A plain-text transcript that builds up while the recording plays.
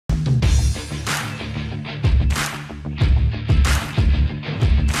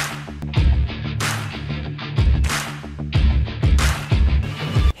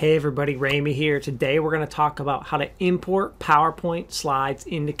Hey everybody, Ramey here. Today we're going to talk about how to import PowerPoint slides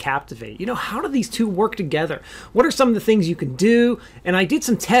into Captivate. You know, how do these two work together? What are some of the things you can do? And I did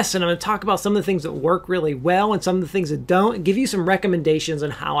some tests and I'm going to talk about some of the things that work really well and some of the things that don't, and give you some recommendations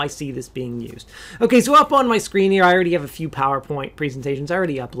on how I see this being used. Okay, so up on my screen here, I already have a few PowerPoint presentations I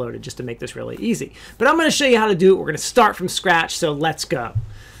already uploaded just to make this really easy. But I'm going to show you how to do it. We're going to start from scratch, so let's go.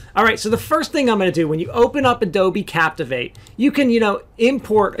 All right, so the first thing I'm going to do, when you open up Adobe Captivate, you can,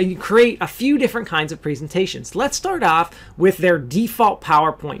 import and you create a few different kinds of presentations. Let's start off with their default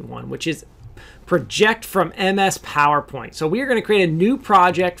PowerPoint one, which is Project from MS PowerPoint. So we are going to create a new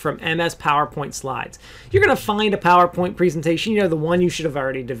project from MS PowerPoint slides. You're going to find a PowerPoint presentation, the one you should have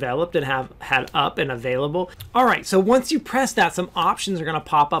already developed and have had up and available. All right, so once you press that, some options are going to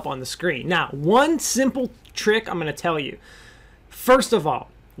pop up on the screen. Now, one simple trick I'm going to tell you. First of all,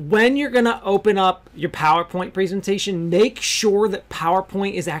 when you're going to open up your PowerPoint presentation, make sure that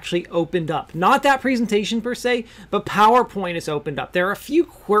PowerPoint is actually opened up. Not that presentation per se, but PowerPoint is opened up. There are a few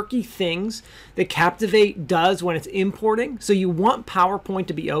quirky things that Captivate does when it's importing, so you want PowerPoint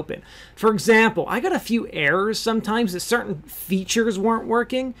to be open. For example, I got a few errors sometimes that certain features weren't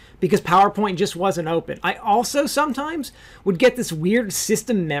working because PowerPoint just wasn't open. I also sometimes would get this weird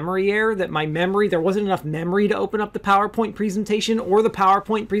system memory error that there wasn't enough memory to open up the PowerPoint presentation, or the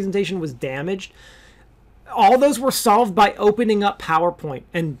PowerPoint presentation was damaged. All those were solved by opening up PowerPoint,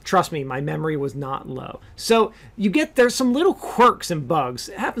 and trust me, my memory was not low. So there's some little quirks and bugs.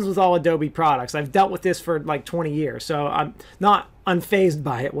 It happens with all Adobe products. I've dealt with this for like 20 years, so I'm not unfazed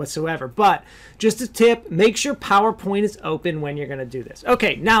by it whatsoever. But just a tip, make sure PowerPoint is open when you're going to do this.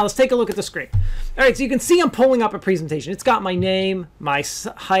 Okay, now let's take a look at the screen. All right, so you can see I'm pulling up a presentation. It's got my name, my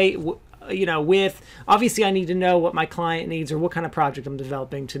height, width. Obviously, I need to know what my client needs or what kind of project I'm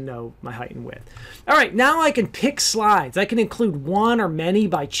developing to know my height and width. All right, now I can pick slides. I can include one or many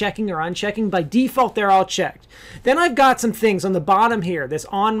by checking or unchecking. By default, they're all checked. Then I've got some things on the bottom here. This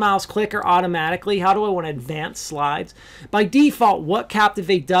on-mouse clicker automatically. How do I want to advance slides? By default, what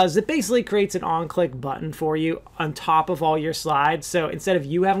Captivate does, it basically creates an on-click button for you on top of all your slides. So instead of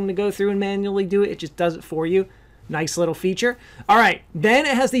you having to go through and manually do it, it just does it for you. Nice little feature. All right, then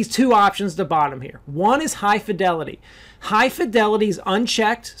it has these two options at the bottom here. One is high fidelity. High fidelity is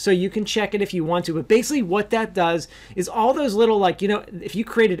unchecked, so you can check it if you want to. But basically what that does is all those little, if you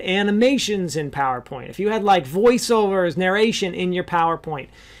created animations in PowerPoint, if you had like voiceovers, narration in your PowerPoint,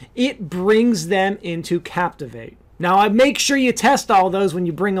 it brings them into Captivate. Now, I make sure you test all those when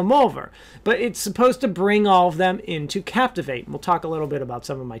you bring them over, but it's supposed to bring all of them into Captivate. We'll talk a little bit about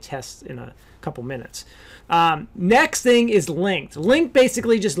some of my tests in a couple minutes. Next thing is linked. Link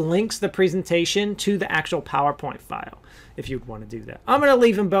basically just links the presentation to the actual PowerPoint file, if you'd want to do that. I'm going to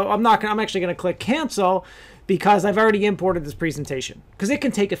leave them both. I'm actually going to click cancel because I've already imported this presentation, because it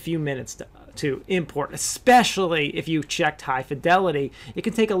can take a few minutes to import, especially if you checked high fidelity. It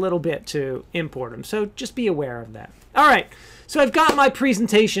can take a little bit to import them, so just be aware of that. All right, so I've got my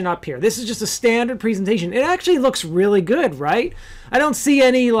presentation up here. This is just a standard presentation. It actually looks really good, right? I don't see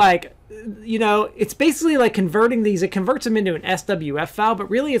any it's basically like converting these. It converts them into an SWF file, but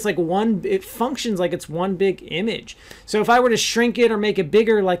really it's like it functions like it's one big image. So if I were to shrink it or make it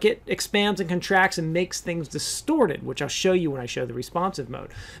bigger, it expands and contracts and makes things distorted, which I'll show you when I show the responsive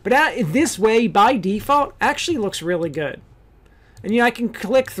mode. But this way, by default, actually looks really good. And I can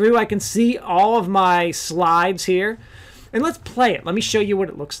click through, I can see all of my slides here. And let's play it. Let me show you what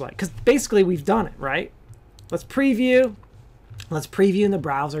it looks like, because basically we've done it, right? Let's preview. Let's preview in the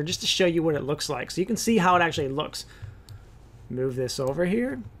browser just to show you what it looks like, so you can see how it actually looks. Move this over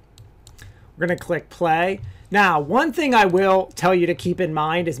here. We're going to click play. Now, one thing I will tell you to keep in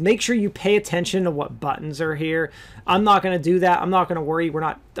mind is make sure you pay attention to what buttons are here. I'm not going to do that. I'm not going to worry.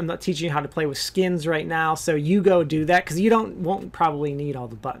 I'm not teaching you how to play with skins right now, so you go do that, because you won't probably need all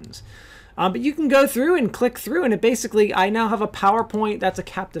the buttons. But you can go through and click through, and it basically, I now have a PowerPoint that's a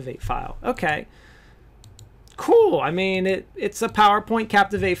Captivate file. Okay. Cool. I mean, it's a PowerPoint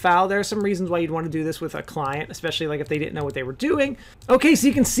Captivate file. There are some reasons why you'd want to do this with a client, especially if they didn't know what they were doing. Okay, so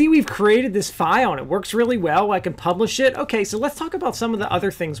you can see we've created this file and it works really well. I can publish it. Okay, so let's talk about some of the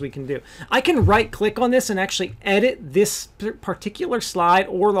other things we can do. I can right click on this and actually edit this particular slide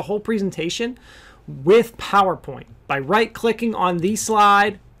or the whole presentation with PowerPoint by right clicking on the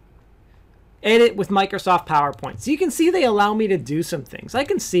slide. Edit with Microsoft PowerPoint. So you can see they allow me to do some things. I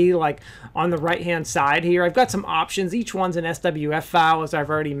can see on the right hand side here, I've got some options. Each one's an SWF file, as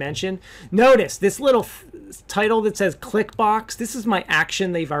I've already mentioned. Notice this little title that says click box. This is my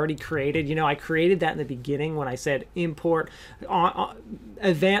action they've already created. I created that in the beginning when I said import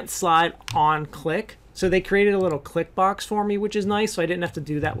advanced slide on click. So they created a little click box for me, which is nice, so I didn't have to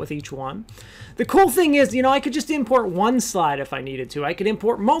do that with each one. The cool thing is, I could just import one slide if I needed to. I could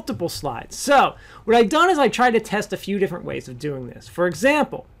import multiple slides. So what I've done is I tried to test a few different ways of doing this. For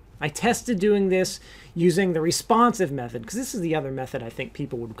example, I tested doing this using the responsive method, because this is the other method I think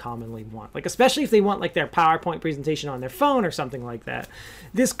people would commonly want. Like, especially if they want like their PowerPoint presentation on their phone or something like that.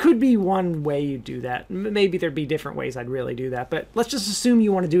 This could be one way you do that. Maybe there'd be different ways I'd really do that, but let's just assume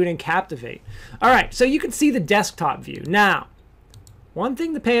you want to do it in Captivate. All right, so you can see the desktop view. Now, one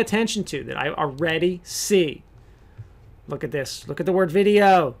thing to pay attention to that I already see. Look at this. Look at the word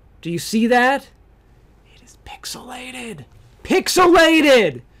video. Do you see that? It is pixelated.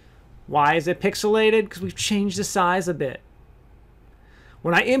 Pixelated! Why is it pixelated? Because we've changed the size a bit.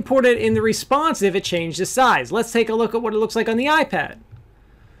 When I import it in the responsive, it changed the size. Let's take a look at what it looks like on the iPad.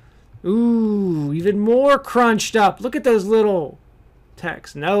 Ooh, even more crunched up. Look at those little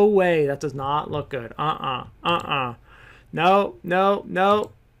text. No way. That does not look good. No, no,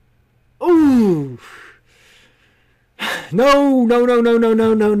 no. Ooh. No, no, no, no, no,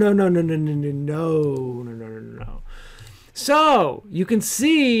 no, no, no, no, no, no, no, no, no, no, no, no. So you can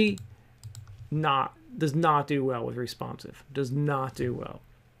see does not do well with responsive. Does not do well.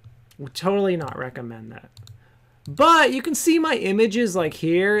 Would totally not recommend that. But you can see my images like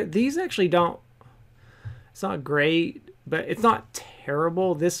here. These actually don't, it's not great, but it's not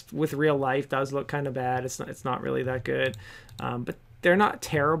terrible. This with real life does look kind of bad. It's not really that good. But they're not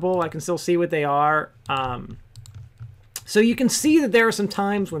terrible. I can still see what they are. So you can see that there are some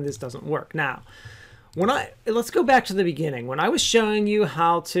times when this doesn't work. Now, let's go back to the beginning. When I was showing you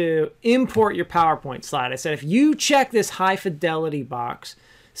how to import your PowerPoint slide, I said if you check this high fidelity box,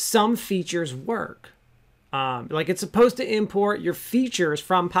 some features work. Like it's supposed to import your features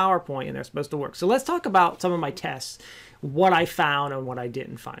from PowerPoint and they're supposed to work. So let's talk about some of my tests, what I found and what I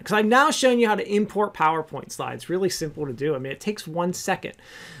didn't find. Because I've now shown you how to import PowerPoint slides. Really simple to do. I mean, it takes 1 second.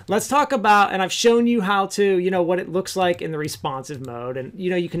 Let's talk about, and I've shown you how to, what it looks like in the responsive mode. And,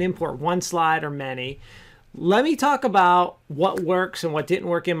 you can import one slide or many. Let me talk about what works and what didn't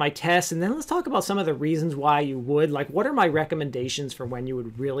work in my tests. And then let's talk about some of the reasons why you would. Like, what are my recommendations for when you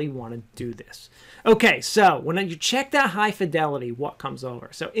would really want to do this? Okay, so when you check that high fidelity, what comes over?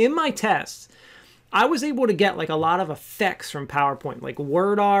 So in my tests, I was able to get like a lot of effects from PowerPoint, like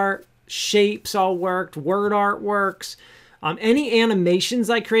word art, shapes all worked, word art works. Any animations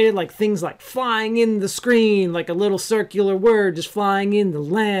I created, like things like flying in the screen, like a little circular word just flying in the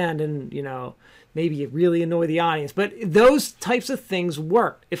land and, maybe it really annoy the audience. But those types of things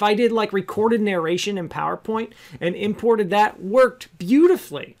worked. If I did like recorded narration in PowerPoint and imported that, worked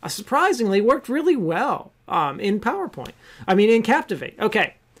beautifully. Surprisingly, worked really well in PowerPoint. In Captivate.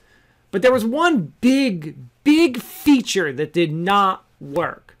 Okay. But there was one big feature that did not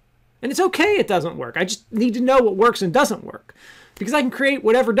work. And it's okay it doesn't work. I just need to know what works and doesn't work. Because I can create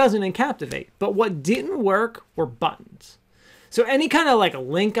whatever doesn't in Captivate. But what didn't work were buttons. So any kind of like a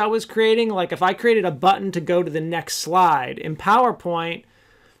link I was creating, like if I created a button to go to the next slide in PowerPoint,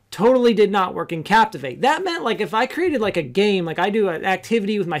 totally did not work in Captivate. That meant like if I created like a game, like I do an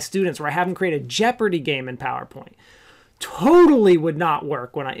activity with my students where I have them create a Jeopardy game in PowerPoint, totally would not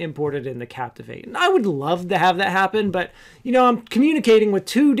work when I imported it into Captivate. And I would love to have that happen, but I'm communicating with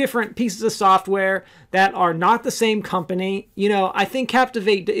two different pieces of software that are not the same company. I think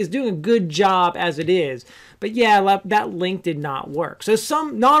Captivate is doing a good job as it is, but yeah, that link did not work. So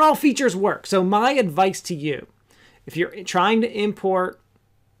not all features work. So my advice to you, if you're trying to import,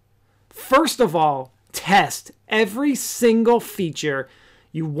 first of all, test every single feature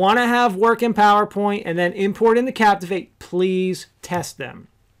you want to have work in PowerPoint and then import into Captivate. Please test them.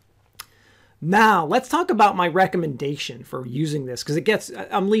 Now, let's talk about my recommendation for using this because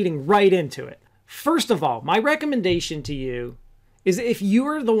I'm leading right into it. First of all, my recommendation to you is if you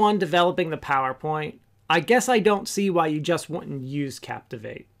are the one developing the PowerPoint, I guess I don't see why you just wouldn't use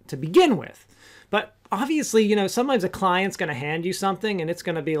Captivate to begin with. But obviously, sometimes a client's going to hand you something and it's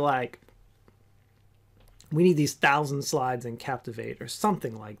going to be like, we need these 1,000 slides in Captivate or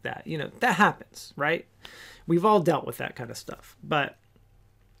something like that. That happens, right? We've all dealt with that kind of stuff. But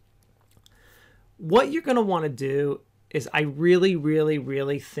what you're going to want to do is I really, really,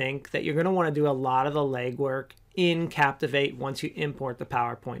 really think that you're going to want to do a lot of the legwork in Captivate once you import the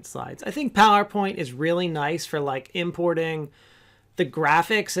PowerPoint slides. I think PowerPoint is really nice for like importing the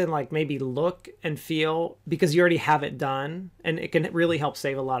graphics and like maybe look and feel because you already have it done and it can really help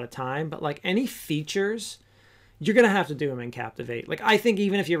save a lot of time. But like any features, you're going to have to do them in Captivate. Like I think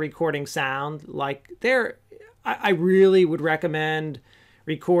even if you're recording sound, like I really would recommend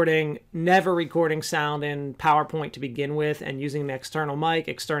never recording sound in PowerPoint to begin with and using an external mic,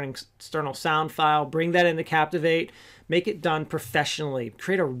 external sound file, bring that into Captivate, make it done professionally,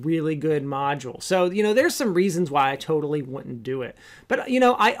 create a really good module. So, there's some reasons why I totally wouldn't do it. But,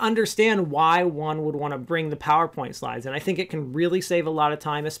 I understand why one would want to bring the PowerPoint slides. And I think it can really save a lot of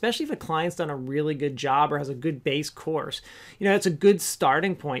time, especially if a client's done a really good job or has a good base course. It's a good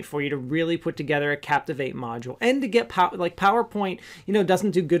starting point for you to really put together a Captivate module and to get PowerPoint,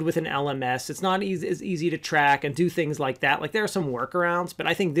 doesn't do good with an LMS. It's not as easy to track and do things like that. Like there are some workarounds, but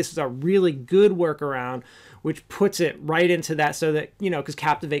I think this is a really good workaround which puts it right into that so that, because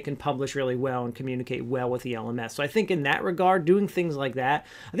Captivate can publish really well and communicate well with the LMS. So I think in that regard, doing things like that,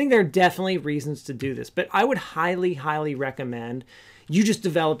 I think there are definitely reasons to do this. But I would highly, highly recommend you just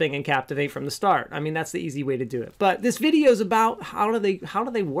developing in Captivate from the start. I mean, that's the easy way to do it. But this video is about how do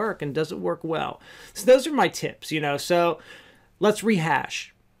they work and does it work well? So those are my tips, So let's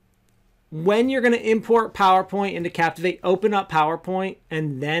rehash. When you're going to import PowerPoint into Captivate, open up PowerPoint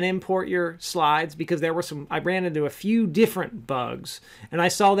and then import your slides, because I ran into a few different bugs and I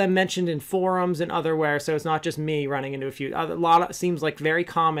saw them mentioned in forums and otherwhere. So it's not just me running into a few. It seems like very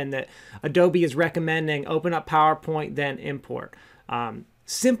common that Adobe is recommending open up PowerPoint, then import.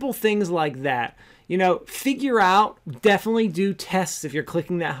 Simple things like that. Figure out, definitely do tests if you're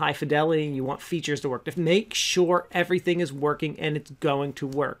clicking that high fidelity and you want features to work. To make sure everything is working and it's going to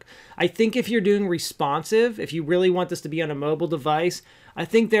work. I think if you're doing responsive, if you really want this to be on a mobile device, I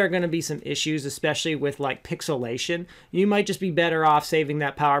think there are going to be some issues, especially with like pixelation. You might just be better off saving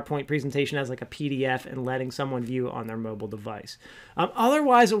that PowerPoint presentation as like a PDF and letting someone view it on their mobile device.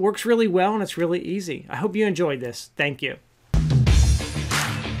 Otherwise, it works really well and it's really easy. I hope you enjoyed this. Thank you.